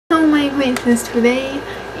Acquaintance today.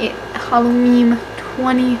 Hallomeme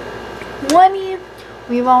 2020.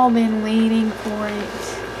 We've all been waiting for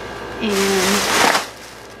it, and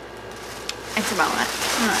it's about that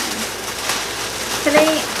time.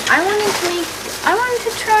 Today, I wanted to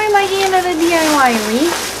try my hand at a DIY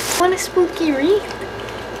wreath. I want a spooky wreath,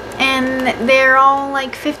 and they're all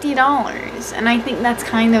like $50, and I think that's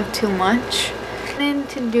kind of too much.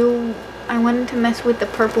 I wanted to mess with the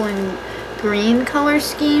purple and green color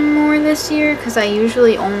scheme more this year, because I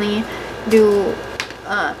usually only do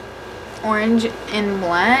orange and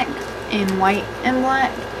black and white and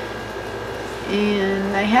black,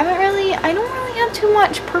 and I don't really have too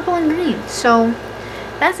much purple and green, so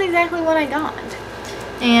that's exactly what I got.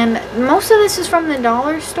 And most of this is from the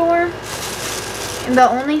dollar store. The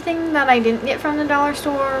only thing that I didn't get from the dollar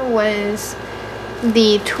store was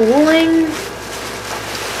the tooling,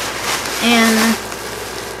 and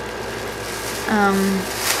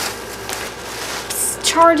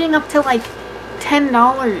charging up to like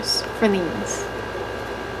 $10 for these.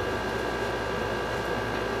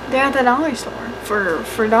 They're at the dollar store for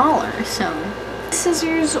 $1. So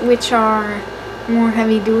scissors, which are more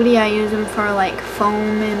heavy duty, I use them for like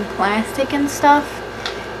foam and plastic and stuff.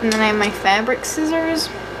 And then I have my fabric scissors,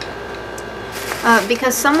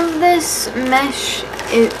 because some of this mesh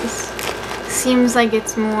seems like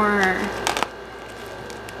it's more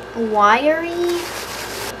wiry.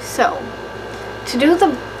 So to do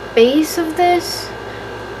the base of this,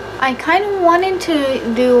 I kind of wanted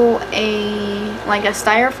to do a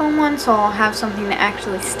styrofoam one, so I'll have something to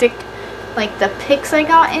actually stick like the picks I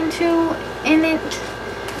got into in it,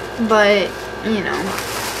 but you know,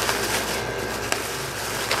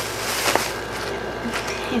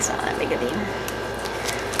 it's not that big a deal.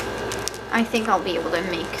 I think I'll be able to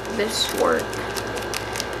make this work.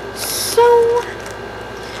 So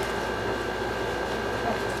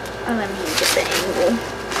let me get the angle.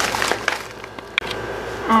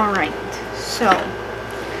 Alright, so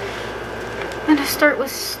I'm gonna start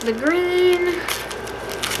with the green.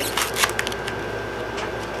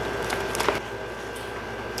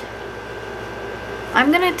 I'm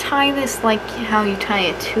gonna tie this like how you tie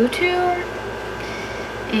a tutu,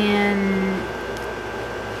 and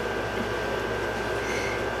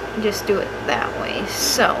just do it that way.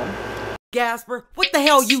 So Gasper, what the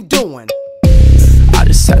hell you doing? I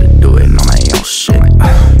just had to do it on my own shit.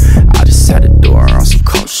 I just had to do her on some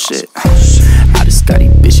cold shit. I just got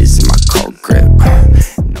these bitches in my cold grip.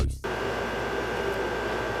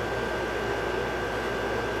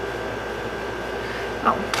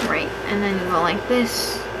 oh, right, and then you go like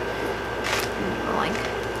this, and you go like,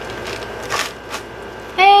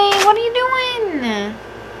 hey, what are you doing?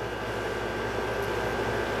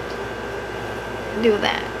 Do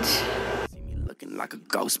that. See me looking like a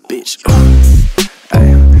ghost bitch.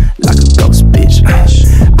 Ay, like a ghost bitch.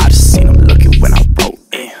 I just seen him looking when I wrote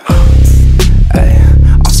it. Ay,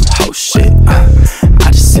 on some hoe shit.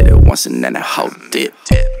 I just said it once and then that hoe dip.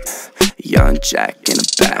 Young Jack in a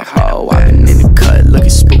back hoe. I've been in the cut looking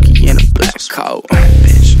spooky in a black coat.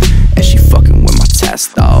 And she fucking with my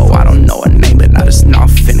test though. I don't know her name, but I just know I'm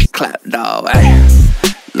finna clap though. Ay,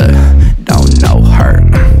 look, don't know her.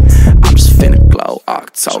 I'm just finna glow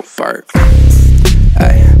October.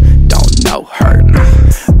 Ay, don't know her.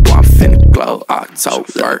 Boy, I'm finna glow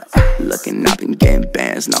October. Looking, I've been getting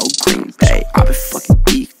bands, no Green Day. I've been fucking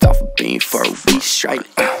geeked off a beam for a week straight.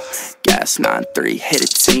 Gas 9-3, hit a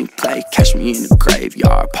team play. Catch me in the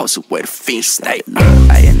graveyard, posted where the fiends stay.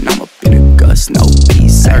 Ay, and I'm up in the guts, no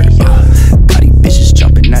peace. Got these bitches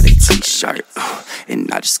jumping out a t-shirt.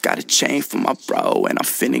 And I just got a chain for my bro, and I'm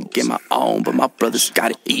finna get my own, but my brothers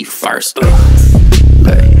gotta eat first.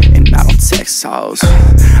 Look, and I don't text hoes,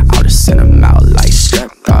 I'll just send them out like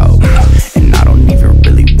strep throat. And I don't even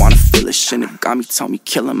really wanna feel it. Shouldn't got me, told me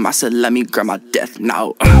kill him. I said let me grab my death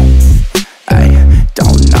note. Ay,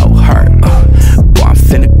 don't know her. Boy, I'm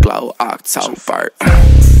finna glow October.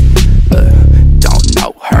 Don't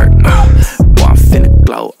know her. Boy, I'm finna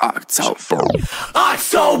glow October.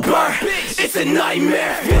 October, it's a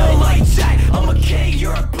nightmare. Feel like Jack, I'm a king,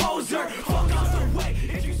 you're a poser. Fuck out the way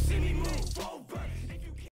if you see me move over.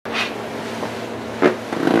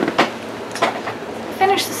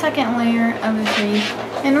 finish the second layer of this wreath,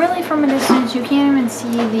 and really from a distance you can't even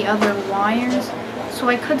see the other wires, so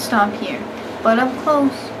I could stop here, but up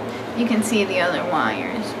close you can see the other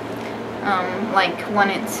wires, like when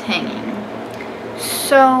it's hanging.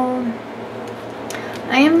 So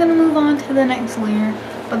I am going to move on to the next layer,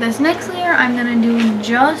 but this next layer I'm going to do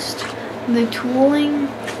just the tooling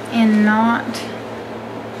and not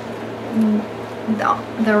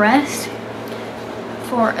the rest,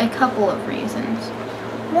 for a couple of reasons.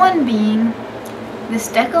 One being, this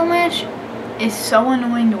deco mesh is so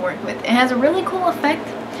annoying to work with. It has a really cool effect.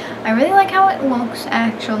 I really like how it looks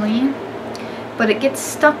actually, but it gets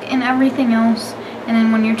stuck in everything else, and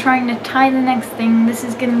then when you're trying to tie the next thing, this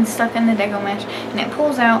is getting stuck in the deco mesh, and it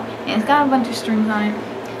pulls out, and it's got a bunch of strings on it,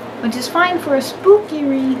 which is fine for a spooky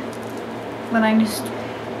wreath, but I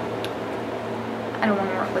don't want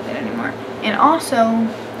to work with it anymore. And also,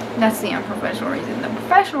 that's the unprofessional reason. The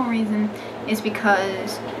professional reason is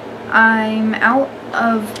because I'm out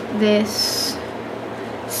of this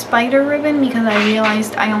spider ribbon because I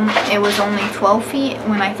realized it was only 12 feet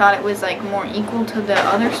when I thought it was like more equal to the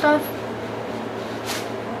other stuff.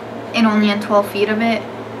 It only had 12 feet of it,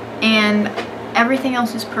 and everything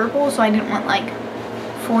else is purple, so I didn't want like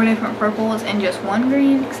 4 different purples and just 1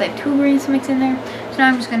 green because I had 2 greens mixed in there. So now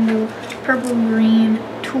I'm just going to do purple, green,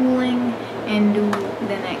 tooling, and do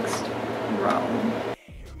the next row.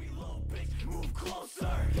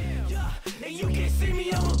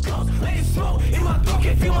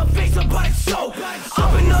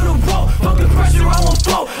 I've been on the road, fucking pressure, I won't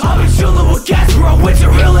flow. I've been chillin' with cats, bro, winter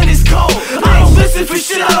real and it's cold. I don't listen for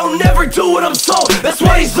shit, I don't never do what I'm told. That's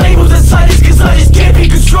why these labels inside is cause I just can't be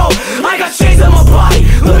controlled. I got chains on my body,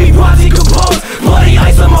 let me rot decompose. Bloody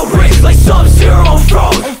ice on my wrist, like Sub-Zero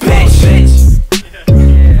froze. Bitch.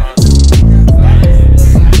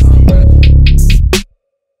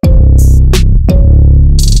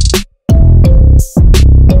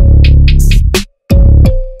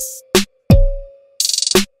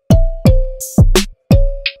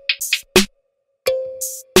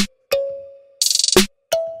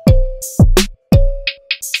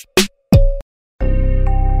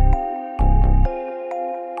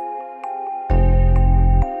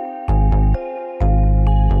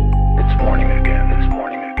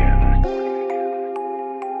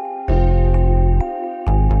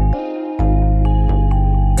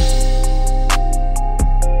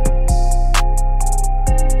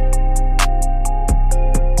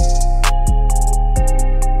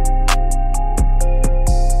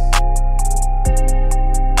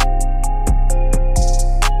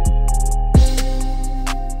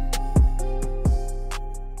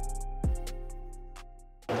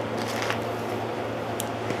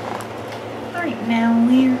 Now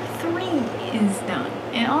layer 3 is done,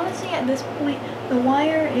 and honestly at this point the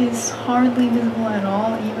wire is hardly visible at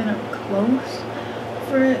all, even up close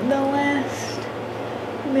for the last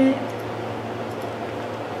bit.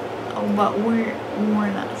 Oh, but we're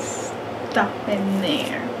not stopping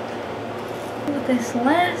there. With this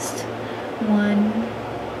last one,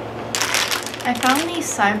 I found these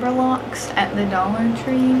Cyberlox at the Dollar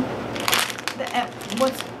Tree.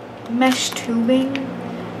 What's mesh tubing?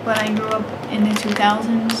 But I grew up in the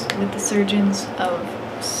 2000s with the surgeons of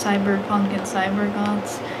cyberpunk and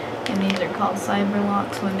cybergoths, and these are called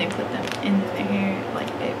Cyberlox when they put them in their hair like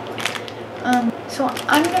it. So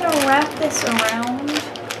I'm gonna wrap this around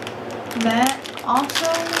that. Also,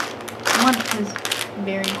 1, because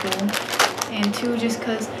very cool, and 2, just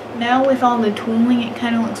because now with all the tooling it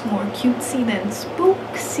kind of looks more cutesy than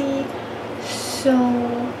spooksy. So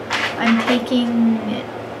I'm taking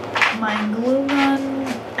my glue gun.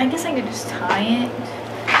 I guess I could just tie it.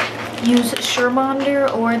 Use Surebonder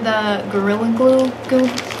or the Gorilla Glue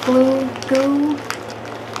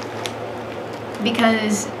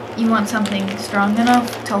because you want something strong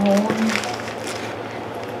enough to hold.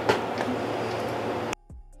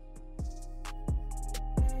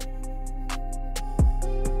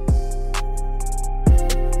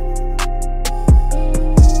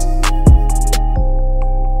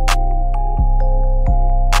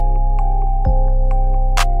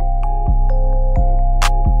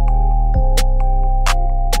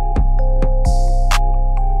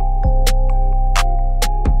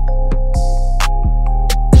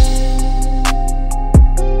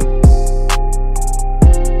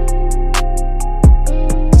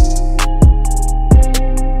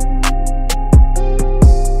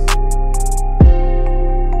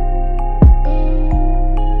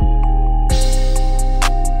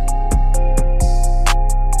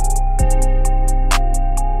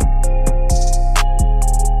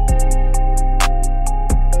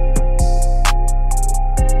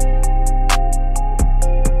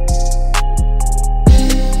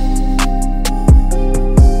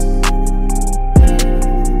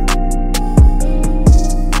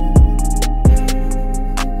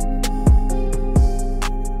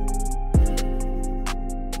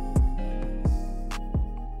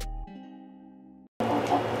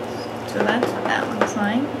 So that's what that looks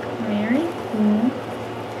like. Very cool.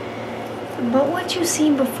 But what you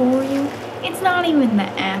see before you, it's not even the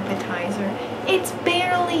appetizer. It's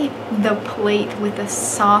barely the plate with a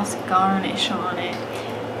sauce garnish on it.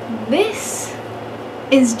 This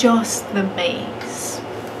is just the base.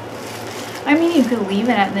 I mean, you could leave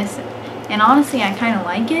it at this, and honestly, I kind of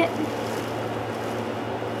like it.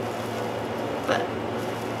 But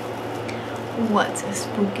what's a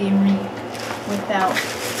spooky wreath without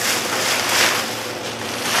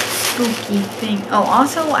spooky thing? Oh,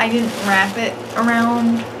 also, I didn't wrap it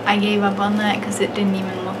around. I gave up on that because it didn't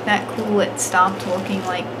even look that cool. It stopped looking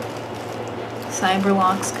like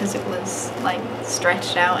Cyberlox because it was like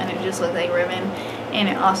stretched out and it just looked like ribbon, and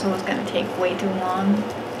it also was going to take way too long,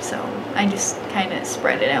 so I just kind of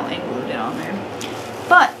spread it out and glued it on there.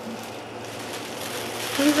 But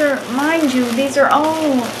these are, mind you, these are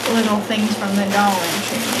all little things from the Dollar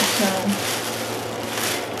Tree, so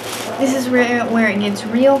this is where it gets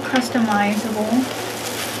real customizable.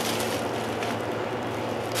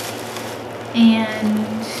 And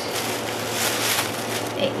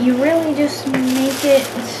you really just make it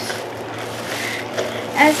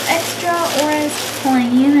as extra or as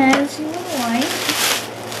plain as you would like.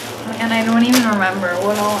 And I don't even remember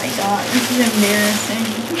what all I got. This is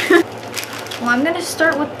embarrassing. Well, I'm gonna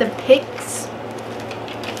start with the picks,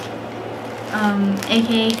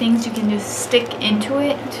 aka things you can just stick into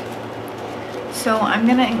it. So I'm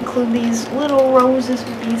gonna include these little roses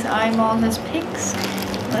with these eyeballs as picks.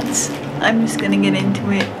 I'm just gonna get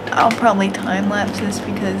into it. I'll probably time lapse this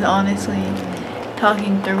because honestly,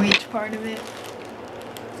 talking through each part of it,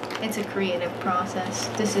 it's a creative process.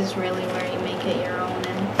 This is really where you make it your own.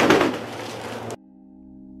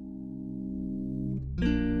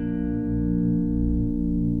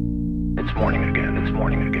 It's morning again, it's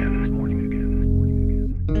morning again, it's morning again.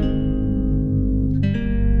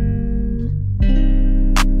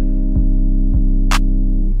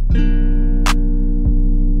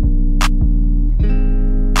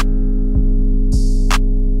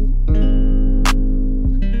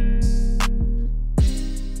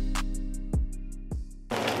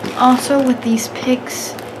 Also with these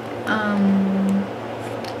picks,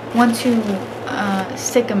 once you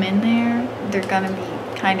stick them in there, they're gonna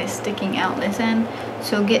be kind of sticking out this end.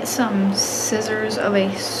 So get some scissors of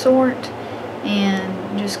a sort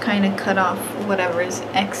and just kind of cut off whatever is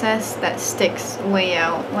excess that sticks way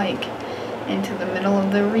out, like into the middle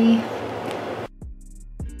of the wreath.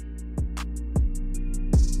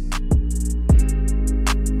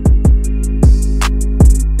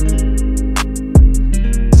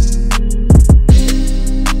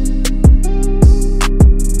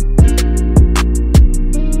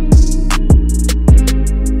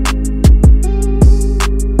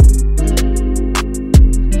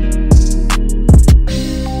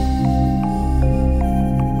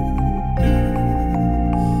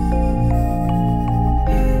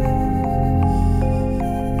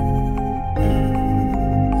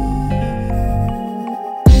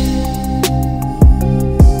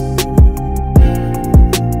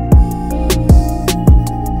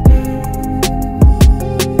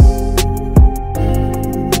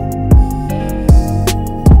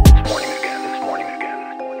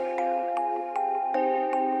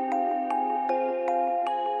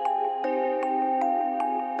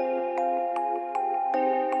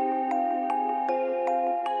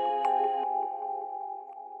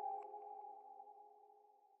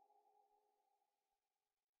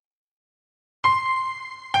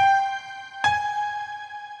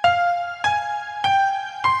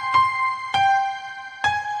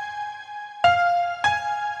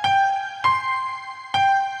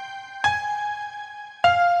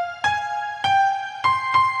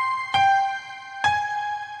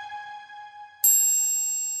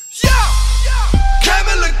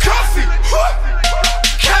 Camel&Coffee,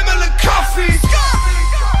 Camel&Coffee,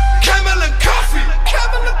 Camel&Coffee,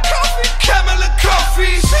 Camel&Coffee, Camel&Coffee,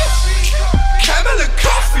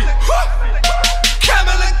 Camel&Coffee,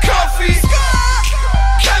 Camel&Coffee,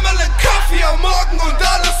 Camel&Coffee am Morgen und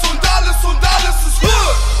alles ist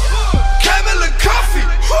Hood. Camel&Coffee,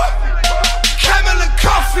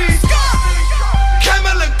 Camel&Coffee,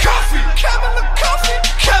 Camel&Coffee, Camel&Coffee,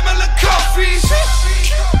 Camel&Coffee,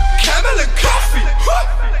 Camel&Coffee,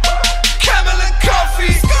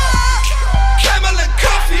 Camel&Coffee,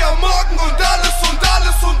 Camel&Coffee am Morgen und alles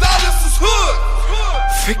ist Hood.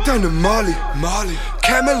 Fick deine Molly,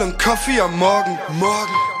 Camel&Coffee am Morgen,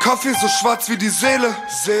 Kaffee so schwarz wie die Seele,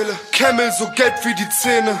 Camel so gelb wie die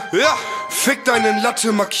Zähne, ja. Fick deinen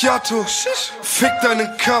Latte Macchiato, fick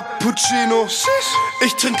deinen Cappuccino,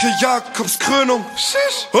 ich trinke Jakobs Krönung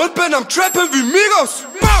und bin am Trappen wie Migos.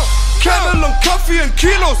 Camel und Kaffee in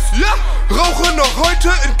Kinos, ja. Rauche noch heute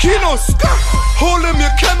in Kinos. Hole mir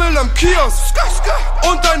Camel am Kiosk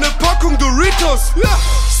und eine Packung Doritos, ja.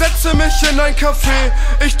 Setze mich in ein Café,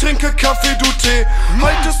 ich trinke Kaffee, du Tee.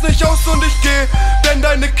 Halt es nicht aus und ich geh, denn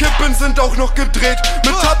deine Kippen sind auch noch gedreht.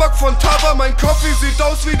 Mit Tabak von Tava, mein Coffee sieht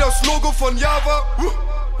aus wie das Logo von Java.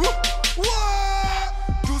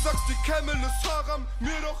 Du sagst, die Camel ist Haram, mir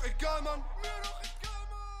doch egal, Mann.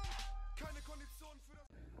 Keine Kondition für das.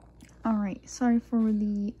 Alright, sorry for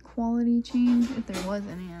the quality change, if there was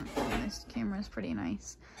any. This camera is pretty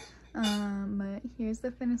nice. But here's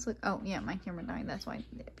the finished look. Oh yeah, my camera died, that's why.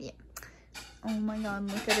 Yeah. Oh my god,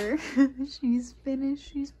 look at her. She's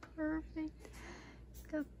finished, she's perfect.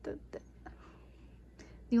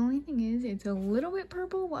 The only thing is, it's a little bit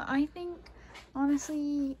purple, but I think,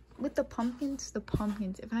 honestly, with the pumpkins,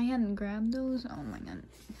 if I hadn't grabbed those, oh my god,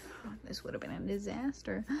 this would have been a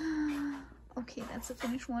disaster. Okay, that's the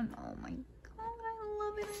finished one. Oh my god, I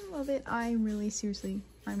love it, I love it.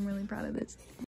 I'm really proud of this.